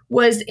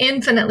was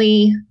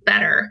infinitely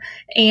better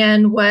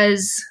and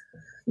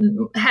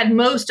had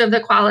most of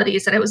the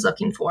qualities that I was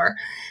looking for.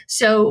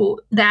 So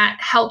that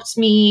helped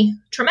me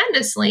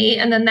tremendously.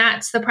 And then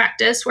that's the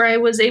practice where I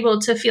was able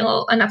to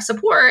feel enough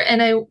support,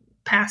 and I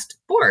passed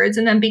boards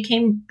and then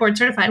became board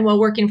certified while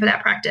working for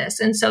that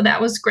practice. And so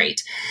that was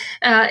great.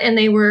 And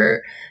they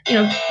were,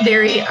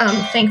 very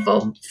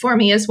thankful for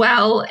me as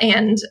well.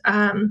 And,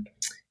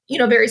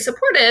 very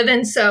supportive.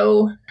 And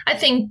so I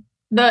think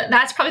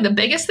that's probably the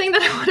biggest thing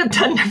that I would have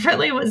done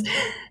differently was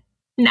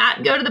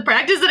not go to the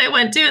practice that I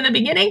went to in the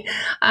beginning.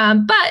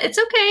 But it's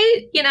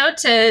okay,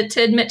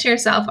 to admit to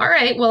yourself, all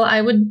right, well,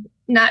 I would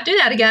not do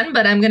that again,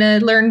 but I'm going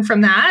to learn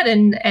from that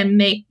and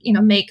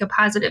make a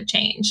positive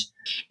change.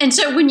 And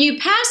so when you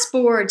passed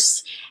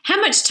boards, how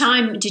much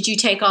time did you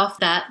take off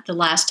the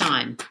last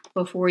time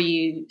before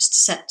you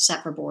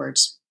sat for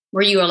boards?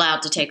 Were you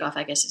allowed to take off,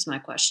 I guess is my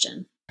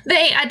question.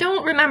 I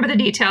don't remember the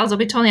details, I'll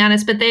be totally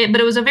honest, but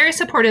it was a very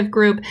supportive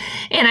group.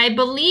 And I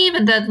believe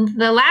that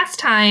the last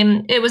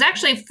time, it was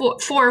actually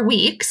 4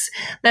 weeks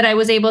that I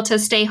was able to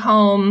stay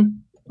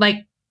home, like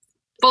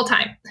full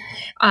time.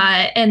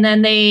 And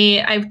then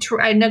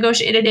I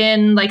negotiated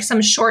in like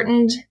some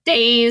shortened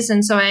days.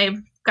 And so I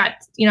got,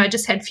 I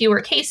just had fewer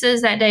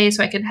cases that day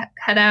so I could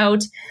head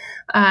out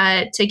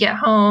to get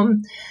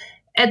home.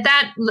 At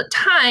that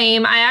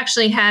time, I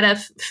actually had a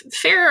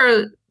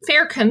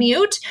fair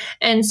commute.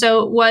 And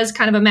so it was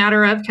kind of a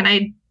matter of, can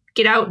I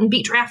get out and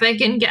beat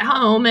traffic and get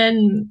home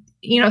and,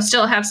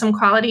 still have some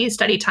quality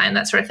study time,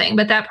 that sort of thing.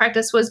 But that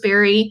practice was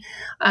very,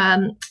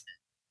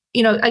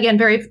 again,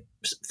 very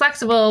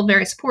flexible,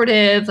 very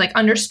supportive, like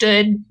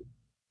understood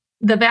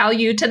the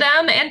value to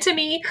them and to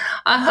me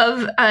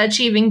of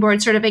achieving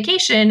board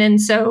certification.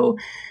 And so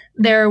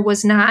there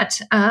was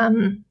not,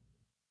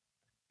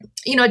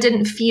 it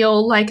didn't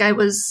feel like I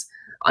was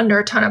under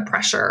a ton of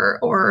pressure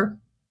or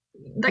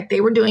like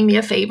they were doing me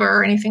a favor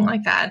or anything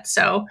like that.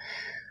 So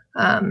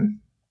I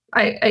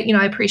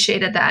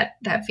appreciated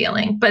that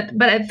feeling.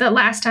 But at the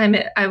last time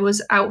I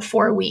was out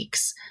 4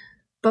 weeks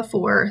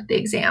before the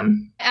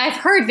exam. I've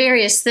heard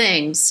various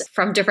things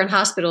from different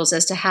hospitals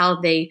as to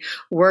how they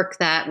work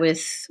that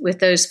with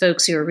those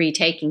folks who are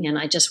retaking, and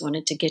I just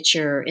wanted to get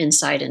your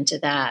insight into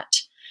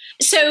that.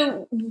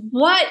 So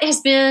what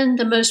has been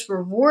the most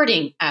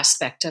rewarding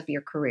aspect of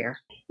your career?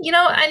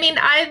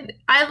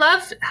 I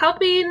love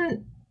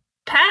helping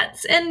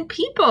pets and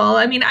people.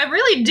 I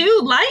really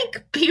do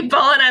like people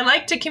and I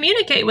like to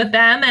communicate with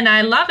them. And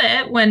I love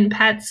it when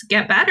pets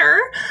get better,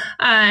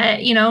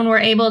 and we're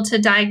able to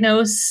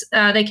diagnose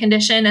the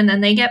condition and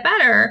then they get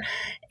better.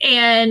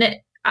 And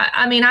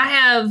I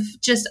have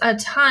just a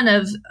ton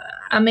of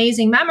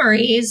amazing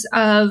memories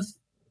of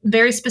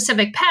very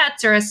specific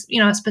pets or, a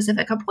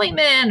specific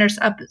appointment or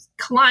a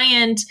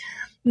client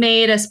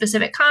made a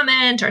specific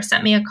comment or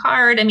sent me a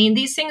card.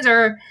 These things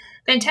are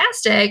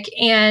fantastic.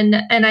 And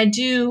I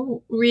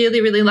do really,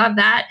 really love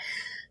that,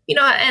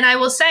 and I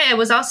will say I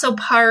was also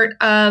part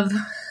of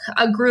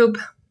a group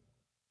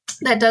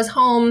that does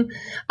home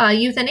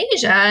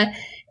euthanasia.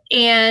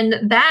 And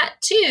that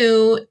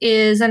too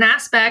is an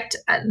aspect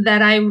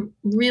that I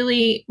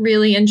really,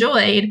 really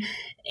enjoyed.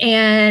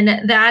 And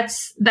that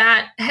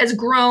has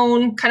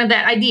grown, kind of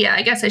that idea,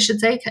 I guess I should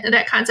say,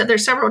 that concept.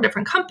 There's several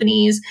different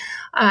companies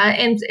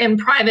and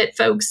private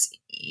folks,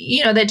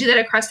 that do that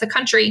across the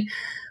country.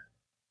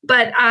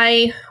 But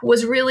I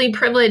was really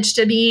privileged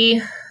to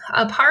be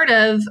a part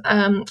of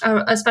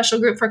a special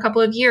group for a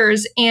couple of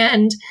years.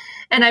 And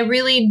I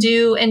really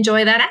do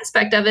enjoy that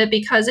aspect of it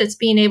because it's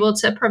being able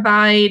to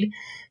provide,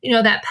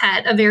 that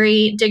pet a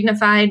very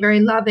dignified, very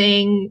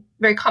loving,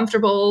 very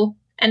comfortable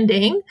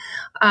ending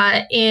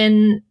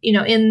in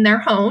their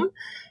home.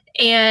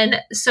 And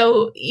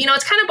so,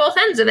 it's kind of both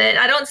ends of it.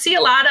 I don't see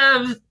a lot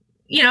of,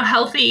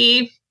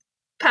 healthy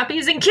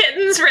puppies and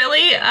kittens,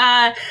 really.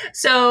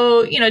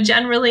 So,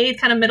 generally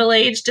kind of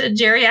middle-aged to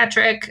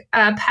geriatric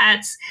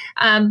pets.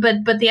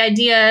 But the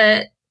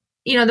idea,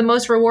 the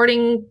most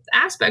rewarding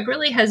aspect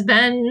really has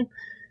been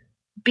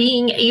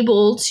being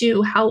able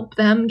to help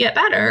them get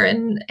better.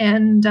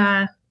 And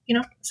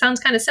sounds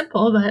kind of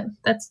simple, but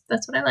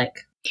that's what I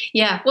like.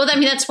 Yeah. Well, I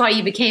mean, that's why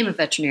you became a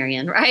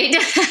veterinarian, right?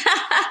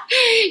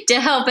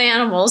 To help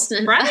animals.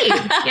 Right.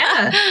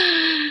 Yeah.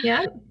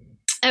 Yeah.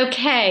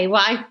 Okay.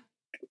 Well, I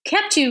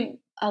kept you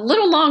a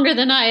little longer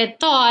than I had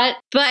thought,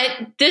 but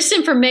this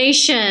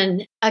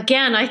information,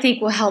 again, I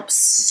think will help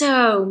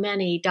so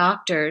many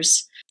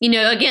doctors.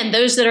 Again,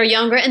 those that are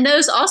younger and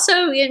those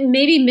also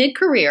maybe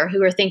mid-career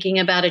who are thinking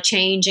about a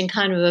change and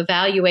kind of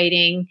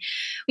evaluating,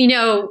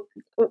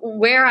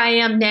 where I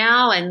am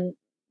now and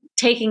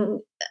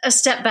taking a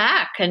step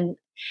back. And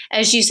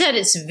as you said,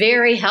 it's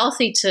very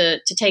healthy to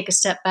take a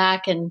step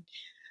back and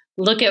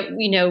look at,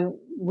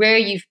 where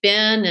you've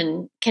been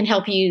and can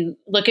help you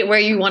look at where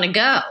you want to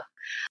go.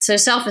 So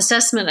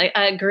self-assessment,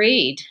 I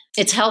agreed.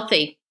 It's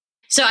healthy.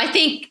 So I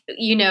think,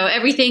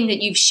 everything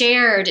that you've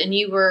shared, and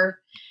you were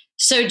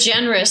so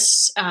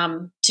generous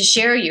to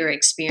share your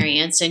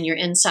experience and your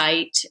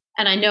insight.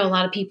 And I know a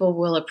lot of people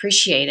will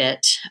appreciate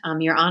it,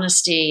 your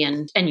honesty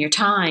and your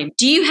time.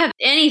 Do you have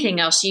anything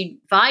else,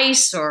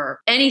 advice or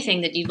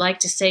anything that you'd like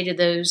to say to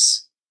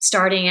those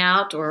starting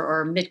out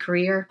or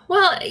mid-career?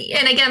 Well,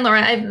 and again,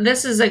 Laura,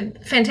 this is a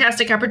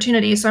fantastic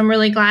opportunity. So I'm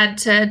really glad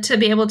to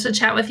be able to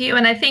chat with you.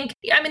 And I think,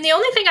 the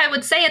only thing I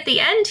would say at the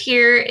end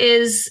here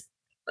is,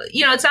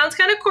 it sounds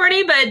kind of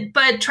corny,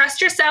 but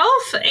trust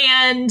yourself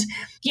and,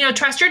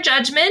 trust your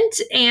judgment.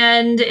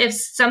 And if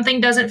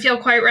something doesn't feel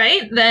quite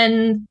right,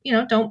 then,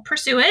 don't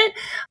pursue it.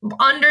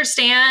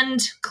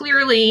 Understand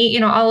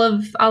clearly, all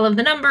of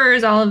the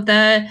numbers, all of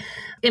the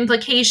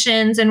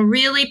implications, and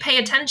really pay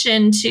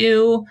attention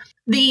to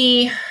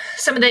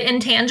some of the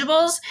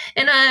intangibles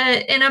in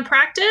a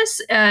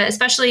practice,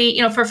 especially,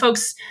 for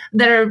folks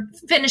that are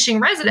finishing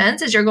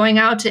residence as you're going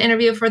out to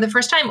interview for the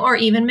first time, or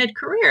even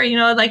mid-career.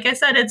 Like I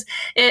said,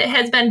 it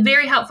has been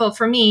very helpful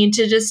for me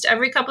to just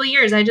every couple of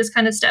years, I just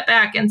kind of step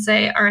back and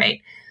say, all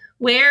right,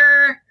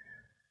 where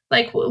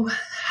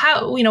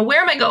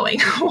am I going?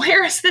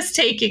 Where is this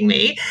taking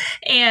me?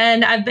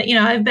 And I've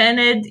been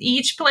at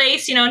each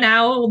place,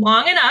 now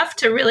long enough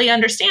to really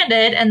understand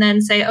it, and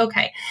then say,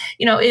 okay,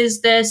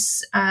 is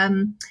this,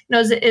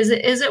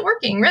 is it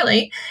working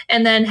really?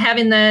 And then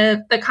having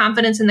the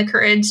confidence and the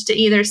courage to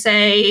either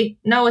say,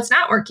 no, it's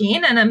not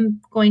working, and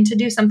I'm going to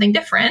do something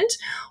different,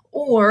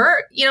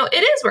 or,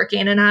 it is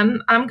working and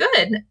I'm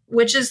good,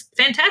 which is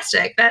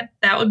fantastic.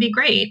 That would be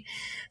great.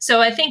 So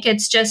I think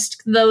it's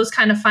just those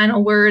kind of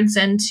final words,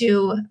 and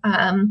to,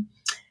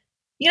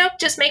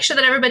 just make sure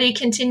that everybody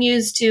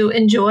continues to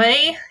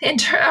enjoy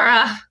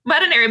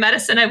veterinary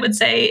medicine, I would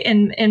say,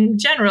 in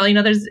general.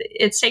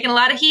 It's taken a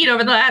lot of heat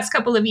over the last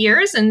couple of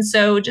years. And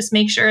so just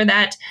make sure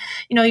that,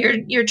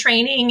 your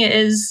training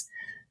has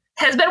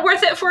been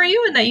worth it for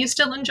you and that you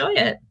still enjoy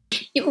it.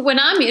 When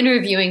I'm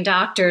interviewing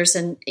doctors,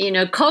 and,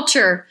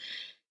 culture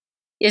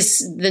is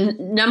the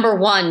number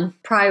one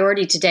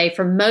priority today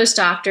for most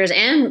doctors,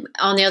 and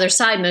on the other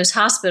side, most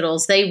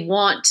hospitals, they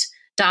want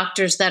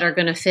doctors that are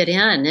going to fit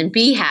in and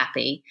be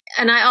happy.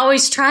 And I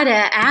always try to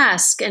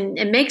ask, and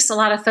it makes a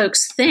lot of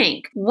folks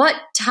think, what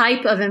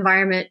type of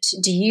environment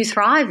do you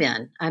thrive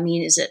in?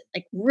 Is it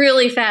like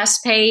really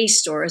fast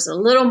paced, or is it a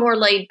little more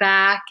laid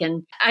back?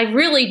 And I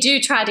really do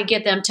try to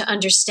get them to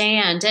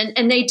understand,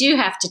 and they do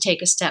have to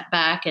take a step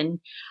back. And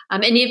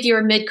if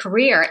you're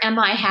mid-career, am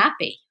I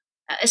happy?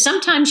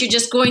 Sometimes you're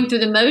just going through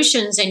the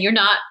motions and you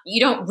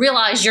don't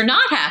realize you're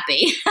not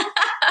happy.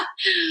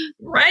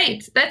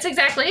 Right. That's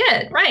exactly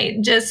it. Right.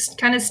 Just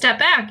kind of step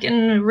back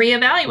and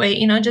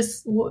reevaluate,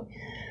 just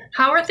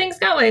how are things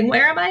going?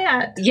 Where am I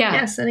at? Yeah.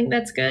 Yes, I think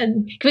that's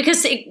good.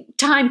 Because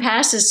time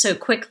passes so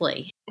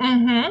quickly.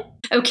 Mm-hmm.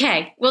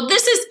 Okay. Well,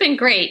 this has been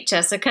great,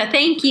 Jessica.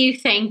 Thank you.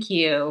 Thank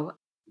you.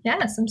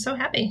 Yes, I'm so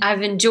happy.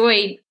 I've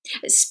enjoyed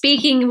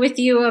speaking with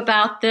you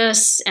about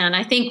this, and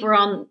I think we're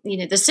on,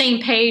 the same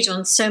page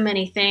on so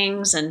many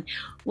things, and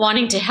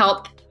wanting to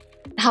help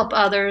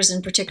others,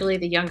 and particularly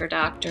the younger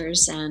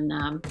doctors. And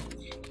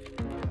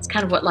it's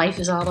kind of what life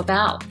is all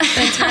about.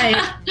 That's right.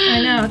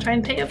 I know. Try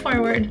and pay it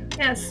forward.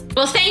 Yes.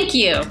 Well, thank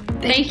you.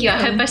 Thank you. I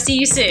hope I see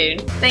you soon.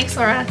 Thanks,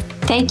 Laura.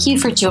 Thank you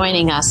for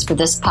joining us for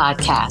this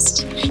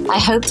podcast. I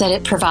hope that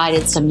it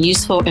provided some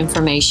useful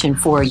information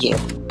for you.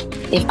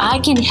 If I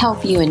can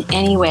help you in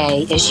any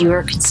way as you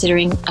are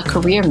considering a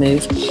career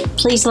move,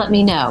 please let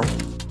me know.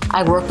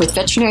 I work with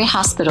veterinary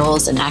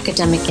hospitals and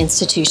academic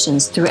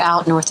institutions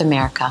throughout North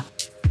America,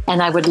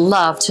 and I would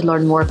love to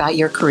learn more about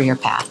your career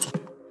path.